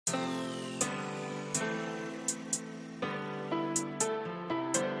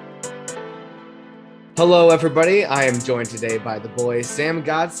Hello, everybody. I am joined today by the boys Sam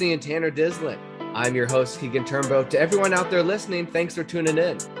Godsey and Tanner Dislin. I'm your host, Keegan. To everyone out there listening, thanks for tuning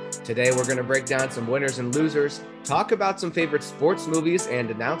in. Today, we're going to break down some winners and losers, talk about some favorite sports movies and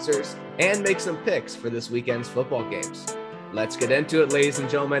announcers, and make some picks for this weekend's football games. Let's get into it, ladies and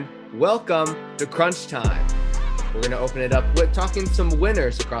gentlemen. Welcome to Crunch Time. We're going to open it up with talking some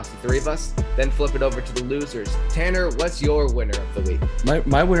winners across the three of us, then flip it over to the losers. Tanner, what's your winner of the week?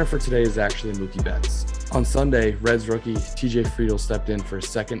 My winner for today is actually Mookie Betts. On Sunday, Reds rookie TJ Friedl stepped in for his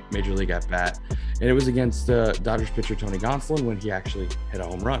second major league at-bat, and it was against Dodgers pitcher Tony Gonsolin when he actually hit a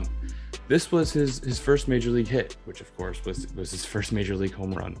home run. This was his first major league hit, which of course was his first major league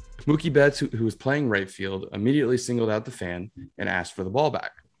home run. Mookie Betts, who was playing right field, immediately singled out the fan and asked for the ball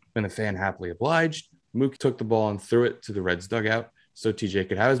back. When the fan happily obliged, Mookie took the ball and threw it to the Reds dugout so TJ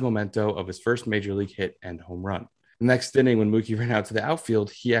could have his memento of his first major league hit and home run. The next inning, when Mookie ran out to the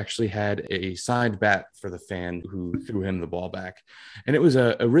outfield, he actually had a signed bat for the fan who threw him the ball back. And it was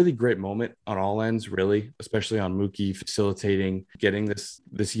a really great moment on all ends, really, especially on Mookie facilitating getting this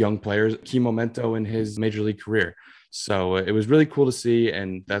young player's key memento in his major league career. So it was really cool to see,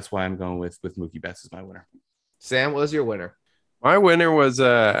 and that's why I'm going with Mookie Betts as my winner. Sam, what was your winner? My winner was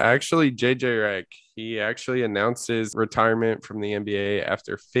actually JJ Redick. He actually announced his retirement from the NBA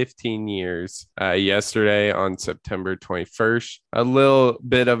after 15 years yesterday on September 21st. A little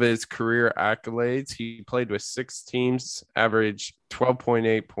bit of his career accolades. He played with 6 teams, averaged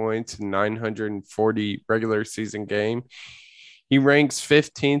 12.8 points in 940 regular season game. He ranks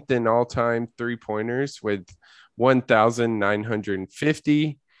 15th in all-time three-pointers with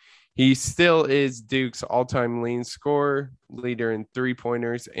 1,950. He still is Duke's all-time leader in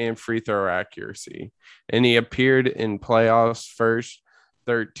three-pointers and free throw accuracy. And he appeared in playoffs first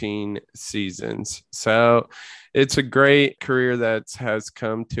 13 seasons. So it's a great career that has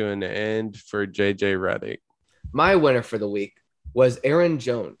come to an end for JJ Redick. My winner for the week was Aaron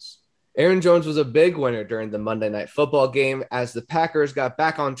Jones. Aaron Jones was a big winner during the Monday Night Football game as the Packers got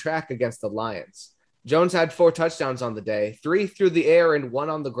back on track against the Lions. Jones had 4 touchdowns on the day, 3 through the air and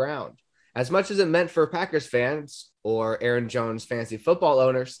 1 on the ground. As much as it meant for Packers fans or Aaron Jones fantasy football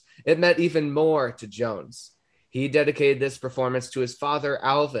owners, it meant even more to Jones. He dedicated this performance to his father,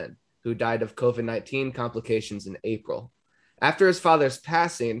 Alvin, who died of COVID-19 complications in April. After his father's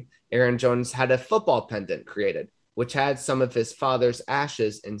passing, Aaron Jones had a football pendant created, which had some of his father's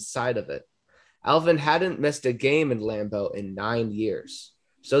ashes inside of it. Alvin hadn't missed a game in Lambeau in 9 years.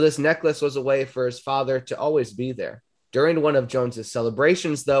 So this necklace was a way for his father to always be there. During one of Jones's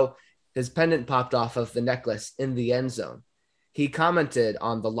celebrations, though, his pendant popped off of the necklace in the end zone. He commented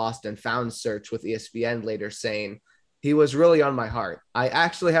on the lost and found search with ESPN later saying, "He was really on my heart. I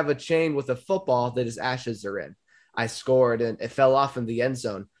actually have a chain with a football that his ashes are in. I scored and it fell off in the end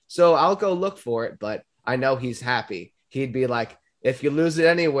zone. So I'll go look for it, but I know he's happy. He'd be like, if you lose it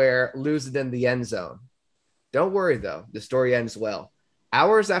anywhere, lose it in the end zone." Don't worry, though. The story ends well.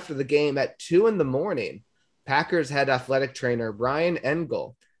 Hours after the game at 2 a.m, Packers head athletic trainer Brian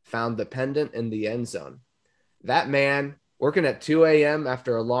Engel found the pendant in the end zone. That man, working at 2 a.m.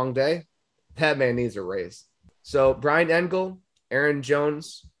 after a long day, that man needs a raise. So Brian Engel, Aaron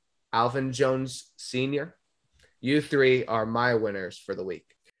Jones, Alvin Jones Sr., you three are my winners for the week.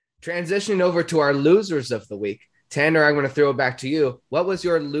 Transitioning over to our losers of the week. Tanner, I'm going to throw it back to you. What was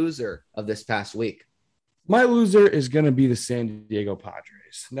your loser of this past week? My loser is going to be the San Diego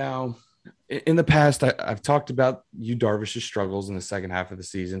Padres. Now, in the past, I've talked about Yu Darvish's struggles in the second half of the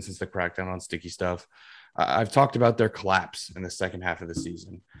season since the crackdown on sticky stuff. I've talked about their collapse in the second half of the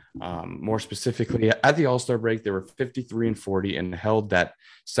season. More specifically, at the All-Star break, they were 53-40 and held that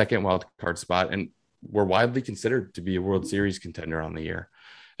second wild card spot and were widely considered to be a World Series contender on the year.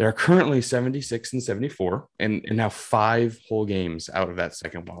 They are currently 76-74 and now 5 whole games out of that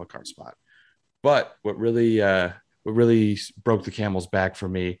second wild card spot. But what really broke the camel's back for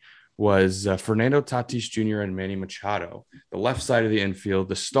me was Fernando Tatis Jr. and Manny Machado, the left side of the infield,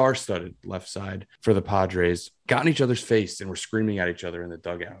 the star-studded left side for the Padres, got in each other's face and were screaming at each other in the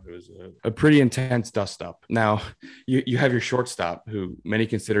dugout. It was a pretty intense dust-up. Now, you have your shortstop, who many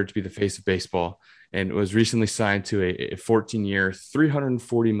consider to be the face of baseball, and was recently signed to a 14-year,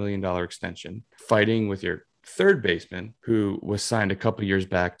 $340 million extension, fighting with your third baseman, who was signed a couple years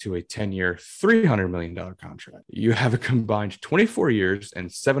back to a 10-year, $300 million contract. You have a combined 24 years and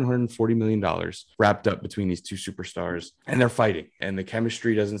 $740 million wrapped up between these two superstars, and they're fighting, and the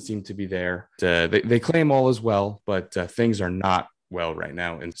chemistry doesn't seem to be there. They claim all is well, but things are not well right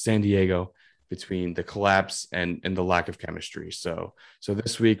now in San Diego between the collapse and the lack of chemistry. So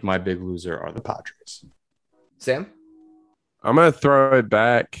this week, my big loser are the Padres. Sam? I'm going to throw it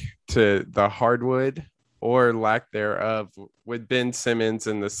back to the hardwood or lack thereof with Ben Simmons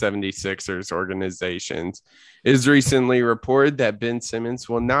and the 76ers organizations. It is recently reported that Ben Simmons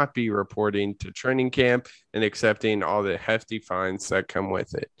will not be reporting to training camp and accepting all the hefty fines that come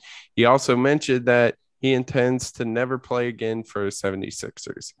with it. He also mentioned that he intends to never play again for the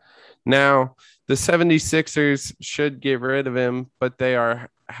 76ers. Now, the 76ers should get rid of him, but they are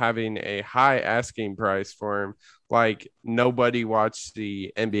having a high asking price for him. Like nobody watched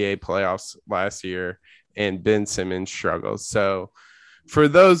the NBA playoffs last year and Ben Simmons struggles. So for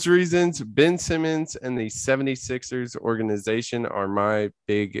those reasons, Ben Simmons and the 76ers organization are my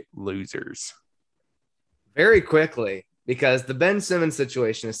big losers. Very quickly, because the Ben Simmons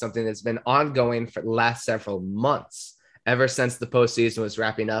situation is something that's been ongoing for the last several months, ever since the postseason was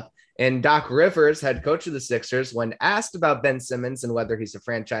wrapping up. And Doc Rivers, head coach of the Sixers, when asked about Ben Simmons and whether he's a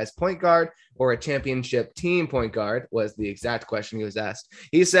franchise point guard or a championship team point guard, was the exact question he was asked.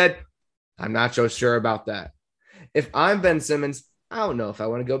 He said, I'm not so sure about that. If I'm Ben Simmons, I don't know if I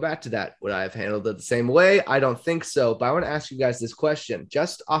want to go back to that. Would I have handled it the same way? I don't think so. But I want to ask you guys this question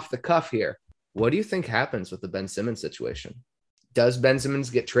just off the cuff here. What do you think happens with the Ben Simmons situation? Does Ben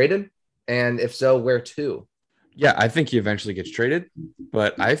Simmons get traded? And if so, where to? Yeah, I think he eventually gets traded,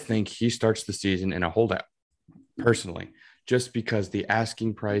 but I think he starts the season in a holdout, personally, just because the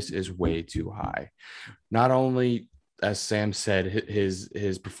asking price is way too high. Not only, as Sam said,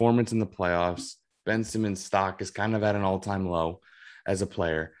 his performance in the playoffs, Ben Simmons' stock is kind of at an all-time low as a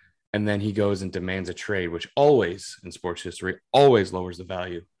player, and then he goes and demands a trade, which always, in sports history, always lowers the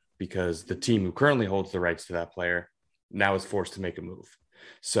value because the team who currently holds the rights to that player now is forced to make a move.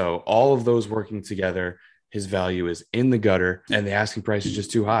 So all of those working together, his value is in the gutter and the asking price is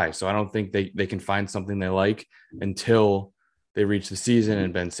just too high. So I don't think they can find something they like until they reach the season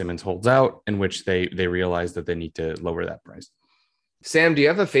and Ben Simmons holds out, in which they realize that they need to lower that price. Sam, do you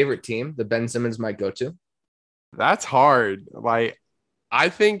have a favorite team that Ben Simmons might go to? That's hard. Like, I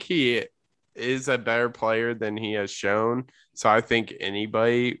think he is a better player than he has shown. So I think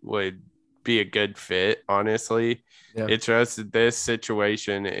anybody would be a good fit, honestly. Yeah. It's just this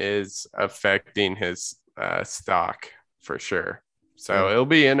situation is affecting his stock for sure. So it'll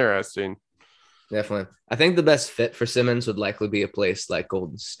be interesting. Definitely. I think the best fit for Simmons would likely be a place like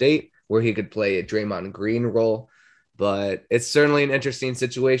Golden State, where he could play a Draymond Green role. But it's certainly an interesting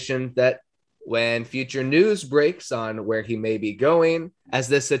situation that when future news breaks on where he may be going, as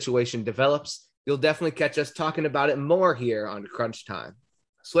this situation develops, you'll definitely catch us talking about it more here on Crunch Time.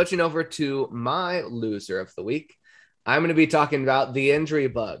 Switching over to my loser of the week, I'm going to be talking about the injury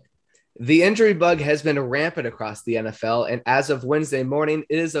bug. The injury bug has been rampant across the NFL, and as of Wednesday morning,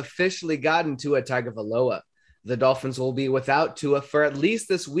 it has officially gotten Tua Tagovailoa. The Dolphins will be without Tua for at least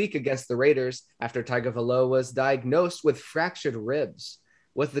this week against the Raiders after Tagovailoa was diagnosed with fractured ribs.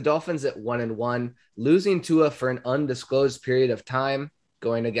 With the Dolphins at 1-1, losing Tua for an undisclosed period of time,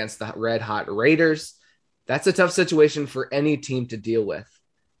 going against the red-hot Raiders, that's a tough situation for any team to deal with.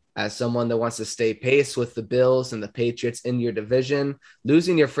 As someone that wants to stay pace with the Bills and the Patriots in your division,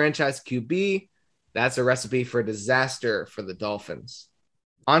 losing your franchise QB, that's a recipe for disaster for the Dolphins.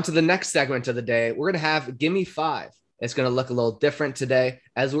 On to the next segment of the day, we're going to have Gimme 5. It's going to look a little different today,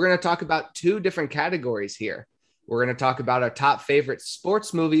 as we're going to talk about two different categories here. We're going to talk about our top favorite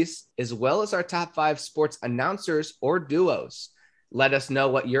sports movies, as well as our top 5 sports announcers or duos. Let us know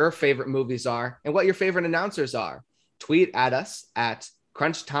what your favorite movies are and what your favorite announcers are. Tweet at us at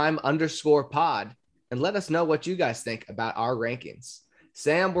crunchtime_pod and let us know what you guys think about our rankings.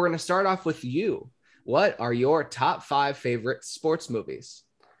 Sam, we're going to start off with you. What are your top 5 favorite sports movies?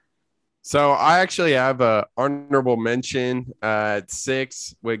 So I actually have a honorable mention at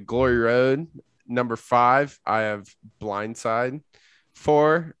 6 with Glory Road. Number 5, I have Blindside.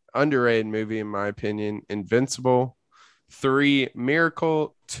 4, underrated movie in my opinion, Invincible. 3,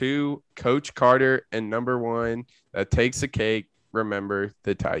 Miracle. 2, Coach Carter. And number 1, that takes a cake, remember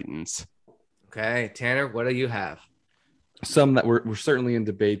the Titans. Okay, Tanner, what do you have? Some that were certainly in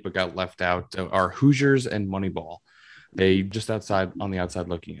debate but got left out are Hoosiers and Moneyball. They just on the outside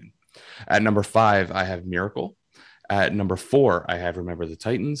looking in. At number 5, I have Miracle. At number 4, I have Remember the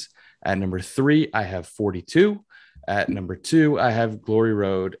Titans. At number 3, I have 42. At number 2, I have Glory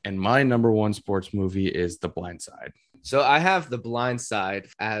Road. And my number 1 sports movie is The Blind Side. So I have The Blind Side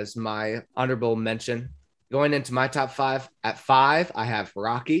as my honorable mention. Going into my top 5, at 5, I have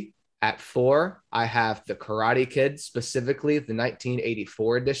Rocky. At 4, I have The Karate Kid, specifically the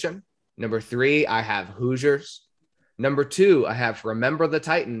 1984 edition. Number 3, I have Hoosiers. Number 2, I have Remember the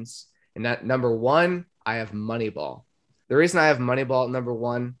Titans. And at number 1, I have Moneyball. The reason I have Moneyball at number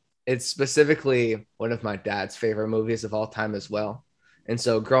 1 It's specifically one of my dad's favorite movies of all time as well. And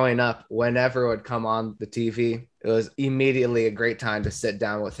so growing up, whenever it would come on the TV, it was immediately a great time to sit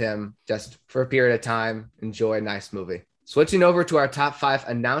down with him just for a period of time, enjoy a nice movie. Switching over to our top 5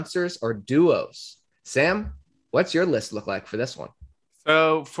 announcers or duos. Sam, what's your list look like for this one?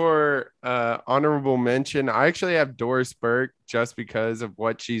 So for honorable mention, I actually have Doris Burke just because of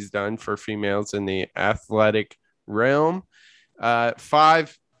what she's done for females in the athletic realm.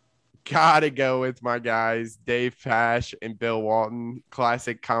 5, gotta go with my guys, Dave Pasch and Bill Walton,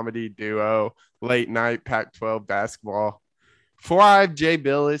 classic comedy duo, late night Pac-12 basketball. 4, I have Jay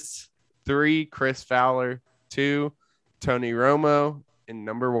Billis. 3, Chris Fowler. 2, Tony Romo. And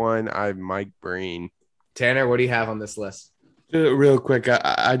number 1, I have Mike Breen. Tanner, what do you have on this list? Real quick,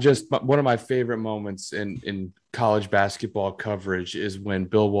 I just one of my favorite moments in college basketball coverage is when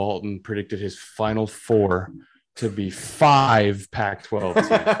Bill Walton predicted his Final Four to be 5 Pac-12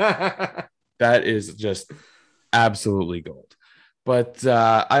 teams. That is just absolutely gold. But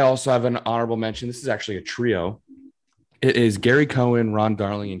I also have an honorable mention. This is actually a trio. It is Gary Cohen, Ron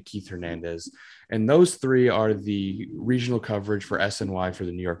Darling, and Keith Hernandez. And those 3 are the regional coverage for SNY for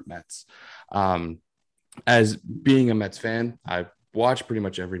the New York Mets. As being a Mets fan, I watch pretty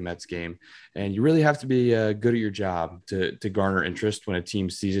much every Mets game, and you really have to be good at your job to garner interest when a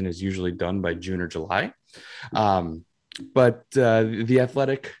team's season is usually done by June or July. But the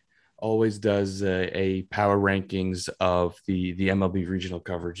Athletic always does a power rankings of the MLB regional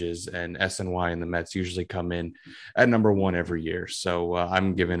coverages, and SNY and the Mets usually come in at number 1 every year. So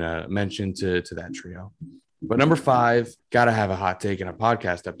I'm giving a mention to that trio. But number 5, got to have a hot take in a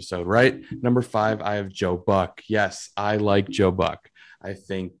podcast episode, right? Number 5, I have Joe Buck. Yes, I like Joe Buck. I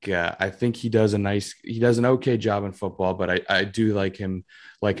think he does an okay job in football, but I do like him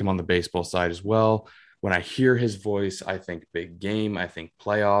on the baseball side as well. When I hear his voice, I think big game. I think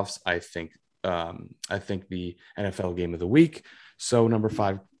playoffs. I think the NFL game of the week. So number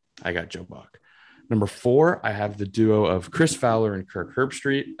 5, I got Joe Buck. Number 4, I have the duo of Chris Fowler and Kirk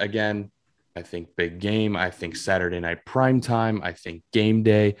Herbstreit. Again, I think big game. I think Saturday night prime time. I think game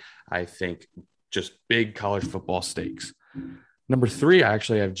day. I think just big college football stakes. Number 3, I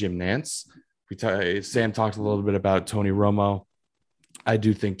actually have Jim Nantz. Sam talked a little bit about Tony Romo. I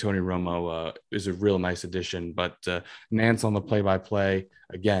do think Tony Romo is a real nice addition, but Nantz on the play-by-play,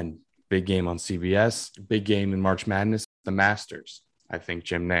 again, big game on CBS, big game in March Madness, the Masters. I think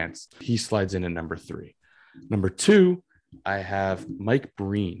Jim Nantz. He slides in at number 3. Number 2, I have Mike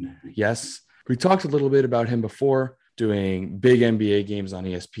Breen. Yes, we talked a little bit about him before, doing big NBA games on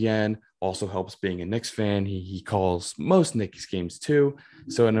ESPN. Also helps being a Knicks fan. He calls most Knicks games too.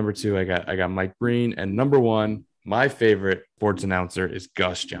 So at number 2, I got Mike Breen. And number 1, my favorite sports announcer is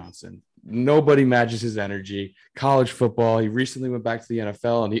Gus Johnson. Nobody matches his energy. College football. He recently went back to the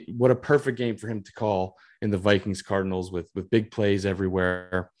NFL, and what a perfect game for him to call in the Vikings Cardinals with big plays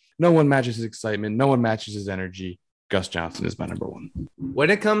everywhere. No one matches his excitement. No one matches his energy. Gus Johnson is my number 1. When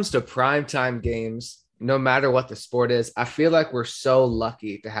it comes to primetime games, no matter what the sport is, I feel like we're so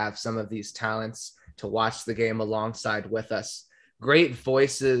lucky to have some of these talents to watch the game alongside with us. Great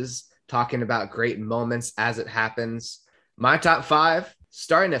voices talking about great moments as it happens. My top 5,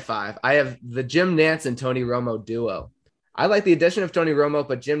 starting at 5, I have the Jim Nantz and Tony Romo duo. I like the addition of Tony Romo,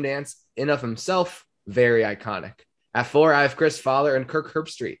 but Jim Nantz in of himself, very iconic. At 4, I have Chris Fowler and Kirk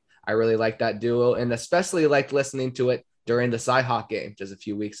Herbstreit. I really like that duo, and especially liked listening to it during the Cy-Hawk game just a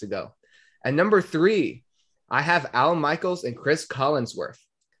few weeks ago. And number 3, I have Al Michaels and Chris Collinsworth.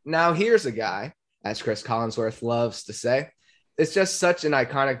 Now, here's a guy, as Chris Collinsworth loves to say, it's just such an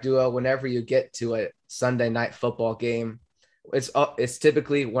iconic duo whenever you get to a Sunday night football game. It's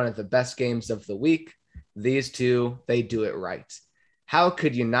typically one of the best games of the week. These two, they do it right. How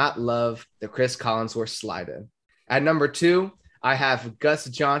could you not love the Chris Collinsworth slide in? At number 2, I have Gus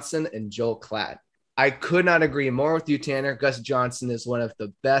Johnson and Joel Klatt. I could not agree more with you, Tanner. Gus Johnson is one of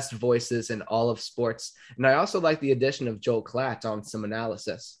the best voices in all of sports. And I also like the addition of Joel Klatt on some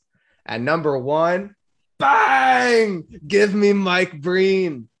analysis. At number 1, bang! Give me Mike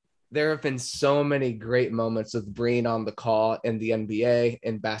Breen. There have been so many great moments with Breen on the call in the NBA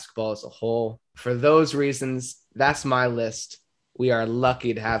and basketball as a whole. For those reasons, that's my list. We are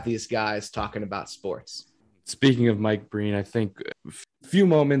lucky to have these guys talking about sports. Speaking of Mike Breen, I think a few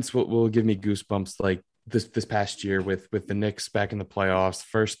moments will give me goosebumps, like this past year with the Knicks back in the playoffs,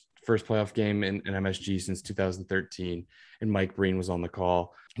 first playoff game in MSG since 2013, and Mike Breen was on the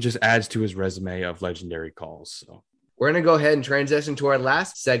call. It just adds to his resume of legendary calls. So we're going to go ahead and transition to our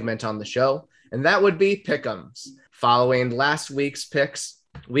last segment on the show, and that would be Pick'ems. Following last week's picks,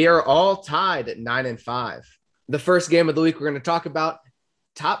 we are all tied at 9-5. The first game of the week we're going to talk about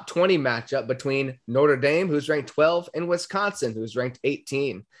top 20 matchup between Notre Dame, who's ranked 12, and Wisconsin, who's ranked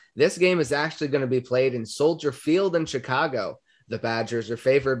 18. This game is actually going to be played in Soldier Field in Chicago. The Badgers are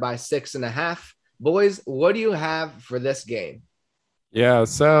favored by 6.5. Boys, what do you have for this game? Yeah,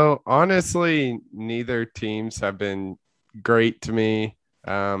 so honestly, neither teams have been great to me.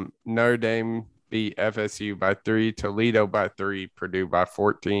 Notre Dame beat FSU by 3, Toledo by 3, Purdue by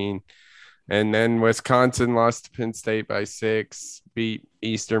 14. And then Wisconsin lost to Penn State by 6, beat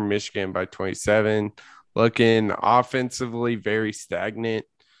Eastern Michigan by 27. Looking offensively very stagnant.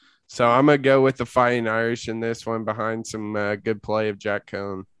 So I'm going to go with the Fighting Irish in this one behind some good play of Jack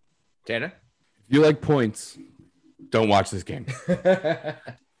Cohn. Tanner? If you like points, don't watch this game.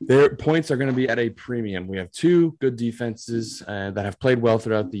 Their points are going to be at a premium. We have two good defenses that have played well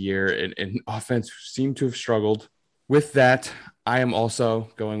throughout the year, and offense seem to have struggled. With that, I am also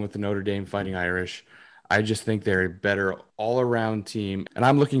going with the Notre Dame Fighting Irish. I just think they're a better all-around team, and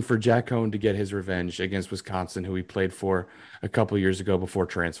I'm looking for Jack Cohn to get his revenge against Wisconsin, who he played for a couple years ago before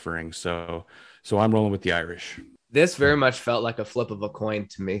transferring. So I'm rolling with the Irish. This very much felt like a flip of a coin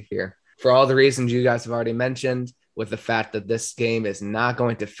to me here. For all the reasons you guys have already mentioned, with the fact that this game is not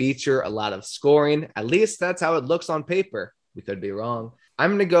going to feature a lot of scoring. At least that's how it looks on paper. We could be wrong.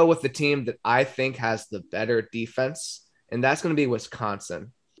 I'm going to go with the team that I think has the better defense, and that's going to be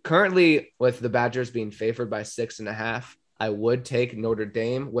Wisconsin. Currently, with the Badgers being favored by 6.5, I would take Notre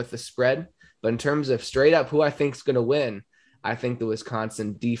Dame with the spread. But in terms of straight up who I think is going to win, I think the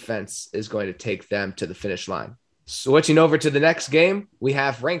Wisconsin defense is going to take them to the finish line. Switching over to the next game, we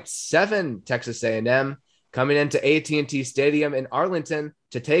have ranked 7 Texas A&M coming into AT&T Stadium in Arlington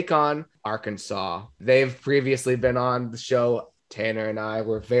to take on Arkansas. They've previously been on the show. Tanner and I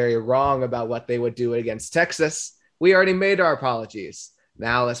were very wrong about what they would do against Texas. We already made our apologies.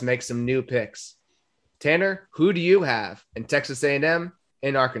 Now let's make some new picks. Tanner, who do you have in Texas A&M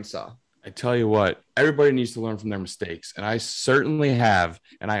and Arkansas? I tell you what, everybody needs to learn from their mistakes, and I certainly have,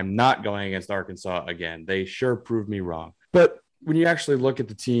 and I am not going against Arkansas again. They sure proved me wrong. But when you actually look at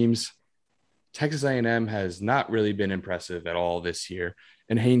the teams, Texas A&M has not really been impressive at all this year.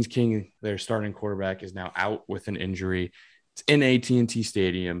 And Haynes King, their starting quarterback, is now out with an injury. It's in AT&T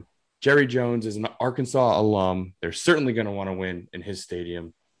Stadium. Jerry Jones is an Arkansas alum. They're certainly going to want to win in his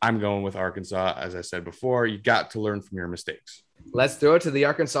stadium. I'm going with Arkansas. As I said before, you got to learn from your mistakes. Let's throw it to the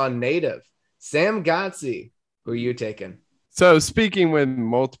Arkansas native. Sam Gotze, who are you taking? So speaking with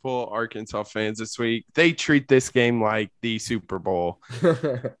multiple Arkansas fans this week, they treat this game like the Super Bowl.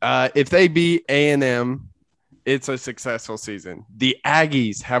 If they beat A&M, it's a successful season. The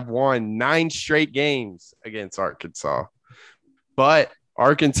Aggies have won 9 straight games against Arkansas, but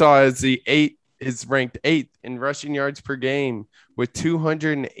Arkansas is ranked 8th in rushing yards per game with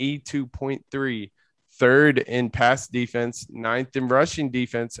 282.3, 3rd in pass defense, 9th in rushing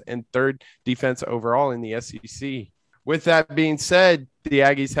defense, and 3rd defense overall in the SEC. With that being said, the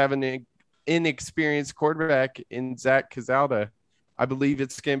Aggies have an inexperienced quarterback in Zach Cazalda. I believe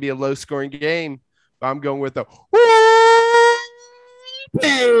it's going to be a low-scoring game, but I'm going with a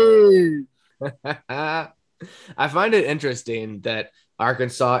I find it interesting that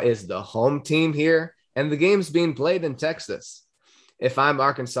Arkansas is the home team here, and the game's being played in Texas. If I'm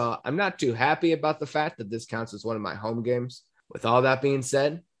Arkansas, I'm not too happy about the fact that this counts as one of my home games. With all that being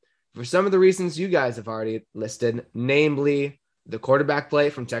said, for some of the reasons you guys have already listed, namely the quarterback play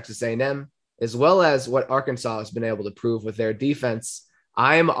from Texas A&M, as well as what Arkansas has been able to prove with their defense,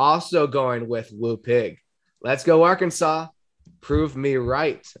 I am also going with Woo Pig. Let's go, Arkansas. Prove me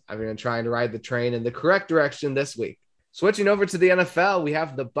right. I'm going to try to ride the train in the correct direction this week. Switching over to the NFL, we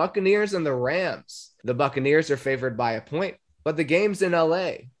have the Buccaneers and the Rams. The Buccaneers are favored by a point, but the game's in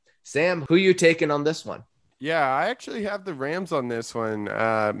LA. Sam, who you taking on this one? Yeah, I actually have the Rams on this one.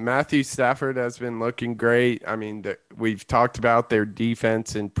 Matthew Stafford has been looking great. I mean, we've talked about their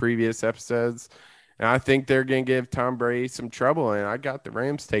defense in previous episodes, and I think they're going to give Tom Brady some trouble, and I got the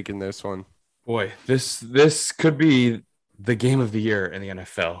Rams taking this one. Boy, this could be the game of the year in the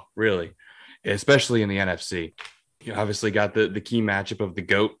NFL, really, especially in the NFC. You obviously got the key matchup of the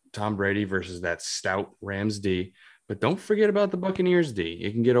GOAT, Tom Brady, versus that stout Rams D. But don't forget about the Buccaneers D.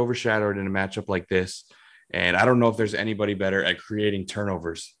 It can get overshadowed in a matchup like this. And I don't know if there's anybody better at creating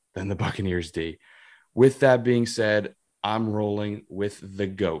turnovers than the Buccaneers D. With that being said, I'm rolling with the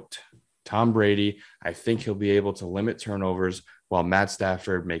GOAT, Tom Brady. I think he'll be able to limit turnovers while Matt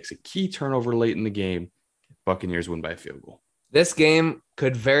Stafford makes a key turnover late in the game. Buccaneers win by a field goal. This game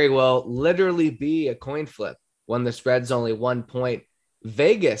could very well literally be a coin flip when the spread's only 1 point.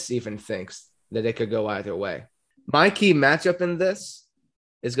 Vegas even thinks that it could go either way. My key matchup in this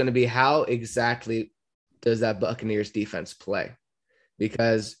is going to be how exactly does that Buccaneers defense play?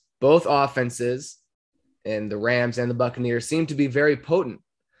 because both offenses and the Rams and the Buccaneers seem to be very potent.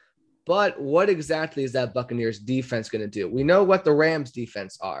 But what exactly is that Buccaneers defense going to do? We know what the Rams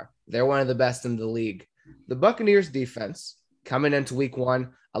defense are. They're one of the best in the league. The Buccaneers defense coming into week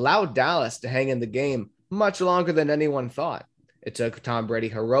one allowed Dallas to hang in the game much longer than anyone thought. It took Tom Brady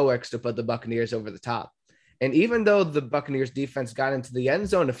heroics to put the Buccaneers over the top. And even though the Buccaneers defense got into the end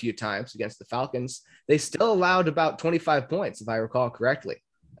zone a few times against the Falcons, they still allowed about 25 points, if I recall correctly,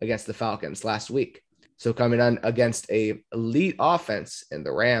 against the Falcons last week. So coming on against a elite offense in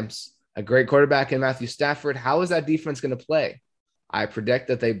the Rams, a great quarterback in Matthew Stafford, how is that defense going to play? I predict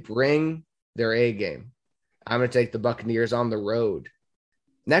that they bring their A game. I'm going to take the Buccaneers on the road.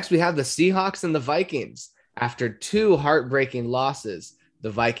 Next, we have the Seahawks and the Vikings. After two heartbreaking losses,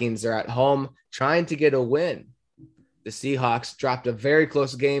 the Vikings are at home trying to get a win. The Seahawks dropped a very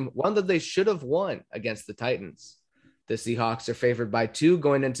close game, one that they should have won against the Titans. The Seahawks are favored by 2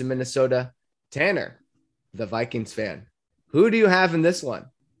 going into Minnesota. Tanner, the Vikings fan, who do you have in this one?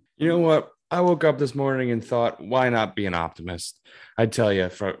 You know what? I woke up this morning and thought, why not be an optimist? I tell you,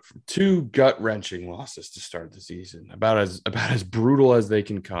 for 2 gut-wrenching losses to start the season, about as brutal as they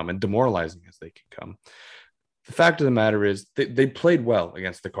can come and demoralizing as they can come. The fact of the matter is they played well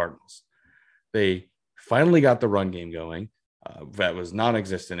against the Cardinals. They finally got the run game going. That was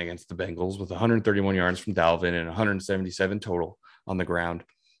non-existent against the Bengals with 131 yards from Dalvin and 177 total on the ground.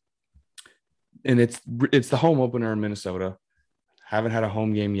 And it's the home opener in Minnesota. Haven't had a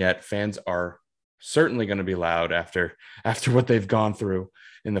home game yet. Fans are certainly going to be loud after what they've gone through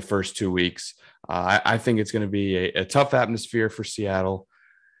in the first 2 weeks. I think it's going to be a tough atmosphere for Seattle.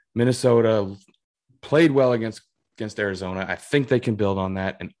 Minnesota played well against Arizona. I think they can build on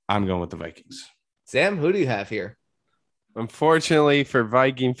that, and I'm going with the Vikings. Sam, who do you have here? Unfortunately for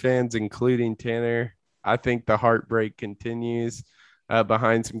Viking fans, including Tanner, I think the heartbreak continues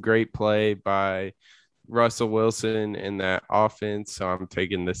behind some great play by Russell Wilson in that offense. So I'm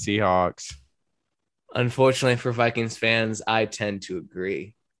taking the Seahawks. Unfortunately for Vikings fans, I tend to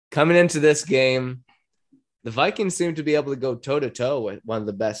agree. Coming into this game, the Vikings seem to be able to go toe-to-toe with one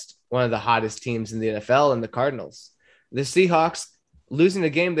of the hottest teams in the NFL and the Cardinals. The Seahawks, losing a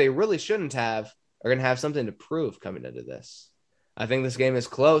game they really shouldn't have, are going to have something to prove coming into this. I think this game is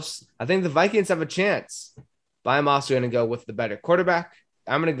close. I think the Vikings have a chance, but I'm also going to go with the better quarterback.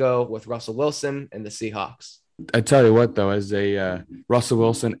 I'm going to go with Russell Wilson and the Seahawks. I tell you what, though, as a Russell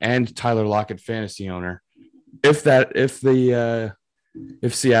Wilson and Tyler Lockett fantasy owner, if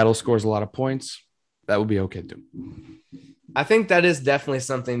Seattle scores a lot of points, that would be okay too. I think that is definitely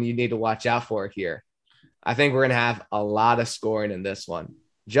something you need to watch out for here. I think we're going to have a lot of scoring in this one,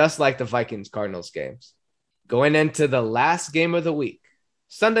 just like the Vikings-Cardinals games. Going into the last game of the week,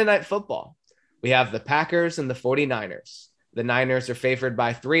 Sunday Night Football, we have the Packers and the 49ers. The Niners are favored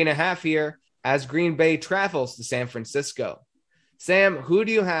by 3.5 here as Green Bay travels to San Francisco. Sam, who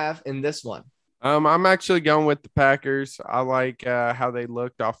do you have in this one? I'm actually going with the Packers. I like how they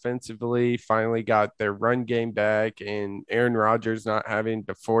looked offensively, finally got their run game back, and Aaron Rodgers not having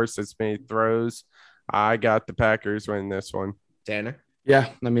to force as many throws. I got the Packers winning this one. Tanner? Yeah,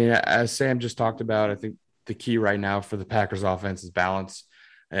 I mean, as Sam just talked about, I think the key right now for the Packers offense is balance.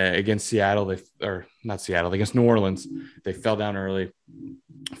 Against Seattle, against New Orleans, they fell down early,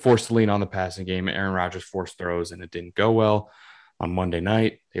 forced to lean on the passing game. Aaron Rodgers forced throws, and it didn't go well. On Monday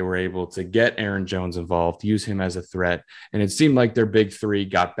night, they were able to get Aaron Jones involved, use him as a threat, and it seemed like their big 3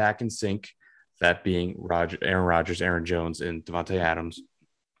 got back in sync, that being Aaron Rodgers, Aaron Jones, and Devontae Adams.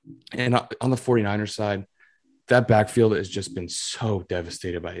 And on the 49ers side, that backfield has just been so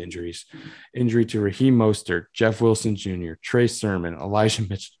devastated by injuries. Injury to Raheem Mostert, Jeff Wilson Jr., Trey Sermon, Elijah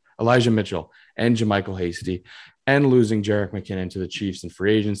Mitchell, and JaMychal Hasty, and losing Jerick McKinnon to the Chiefs in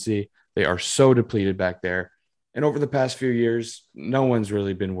free agency. They are so depleted back there. And over the past few years, no one's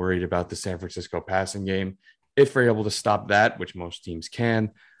really been worried about the San Francisco passing game. If we're able to stop that, which most teams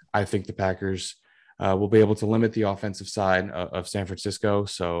can, I think the Packers will be able to limit the offensive side of San Francisco.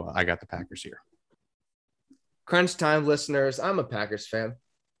 So I got the Packers here. Crunch time listeners, I'm a Packers fan.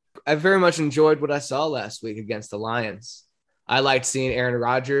 I very much enjoyed what I saw last week against the Lions. I liked seeing Aaron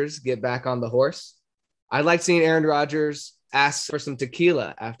Rodgers get back on the horse. I liked seeing Aaron Rodgers ask for some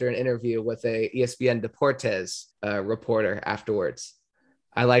tequila after an interview with a ESPN Deportes reporter afterwards.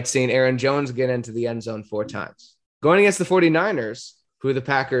 I liked seeing Aaron Jones get into the end zone 4 times. Going against the 49ers, who the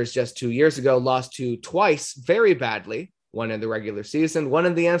Packers just 2 years ago lost to twice very badly, one in the regular season, one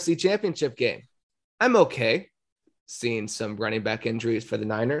in the NFC Championship game. I'm okay seeing some running back injuries for the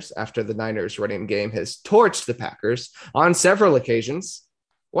Niners after the Niners running game has torched the Packers on several occasions.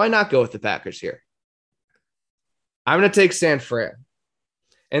 Why not go with the Packers here? I'm going to take San Fran.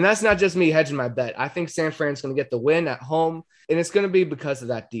 And that's not just me hedging my bet. I think San Fran's going to get the win at home, and it's going to be because of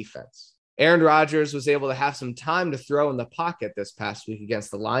that defense. Aaron Rodgers was able to have some time to throw in the pocket this past week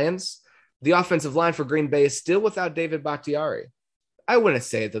against the Lions. The offensive line for Green Bay is still without David Bakhtiari. I wouldn't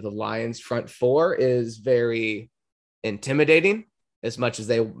say that the Lions front four is very intimidating, as much as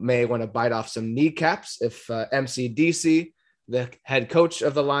they may want to bite off some kneecaps if MCDC, the head coach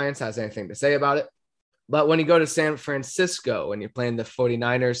of the Lions, has anything to say about it. But when you go to San Francisco and you're playing the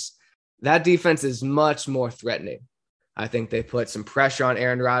 49ers, that defense is much more threatening. I think they put some pressure on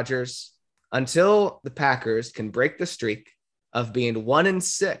Aaron Rodgers until the Packers can break the streak of being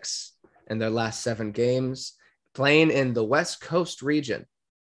 1-6 in their last 7 games, playing in the West Coast region.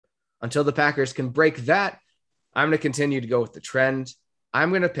 Until the Packers can break that, I'm going to continue to go with the trend. I'm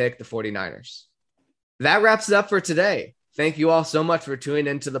going to pick the 49ers. That wraps it up for today. Thank you all so much for tuning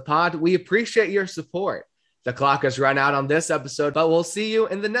into the pod. We appreciate your support. The clock has run out on this episode, but we'll see you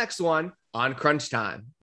in the next one on Crunch Time.